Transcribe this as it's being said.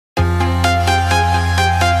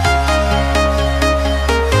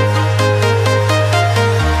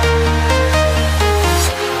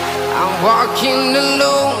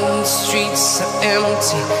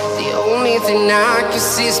thing I can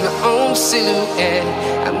see is my own silhouette.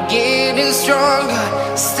 I'm getting stronger,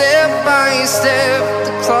 step by step.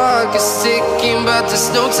 The clock is ticking, but there's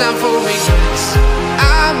no time for regrets.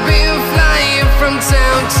 I've been flying from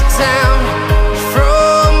town to town,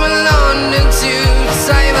 from London to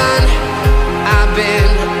Taiwan. I've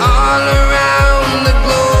been all around the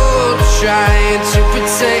globe, trying to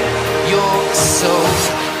protect your soul.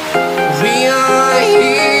 We are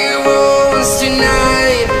heroes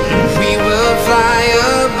tonight. We will fly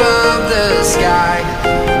above the sky.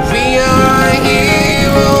 We are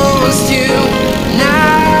heroes tonight.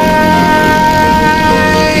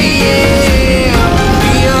 Yeah.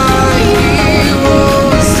 We are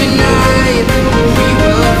heroes tonight. We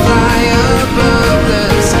will fly above the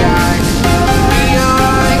sky. We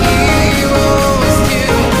are heroes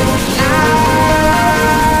tonight.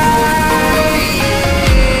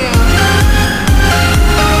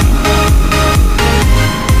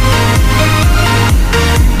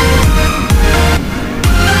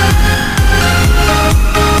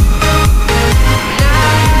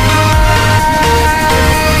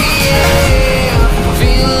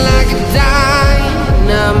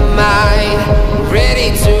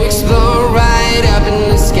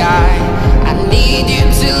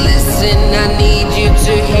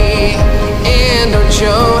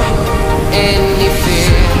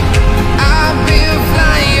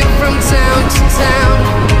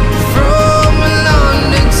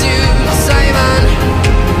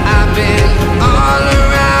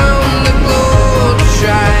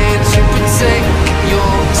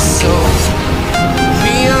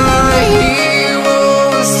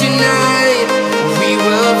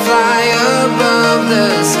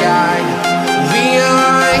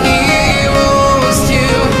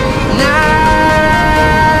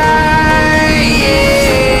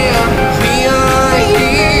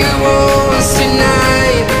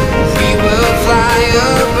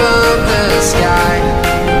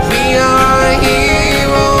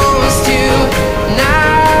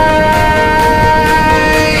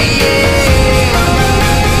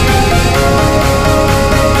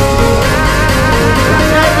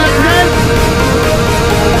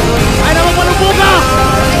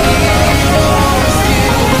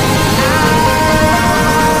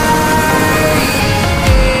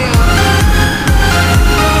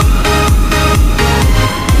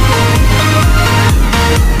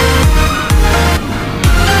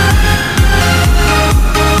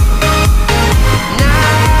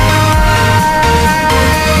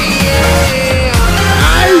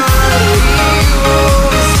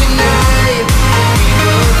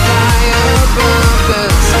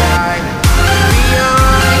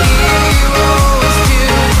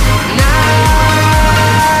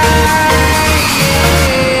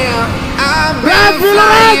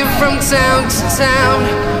 From town to town,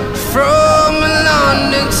 from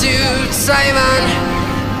London to Taiwan.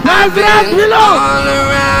 I've been all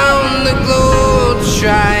around the globe,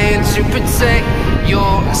 trying to protect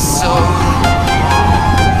your soul.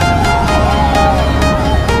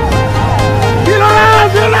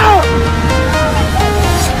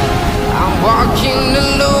 I'm walking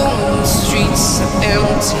alone, the streets are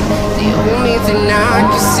empty. The only thing I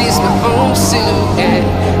can see is my own silhouette.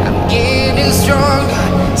 I'm getting stronger,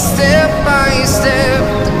 step by step.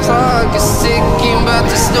 The clock is ticking, but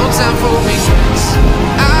there's no time for regrets.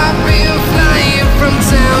 I've been flying from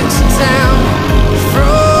town to town,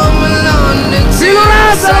 from London to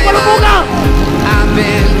Sirawan. I've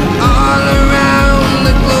been all around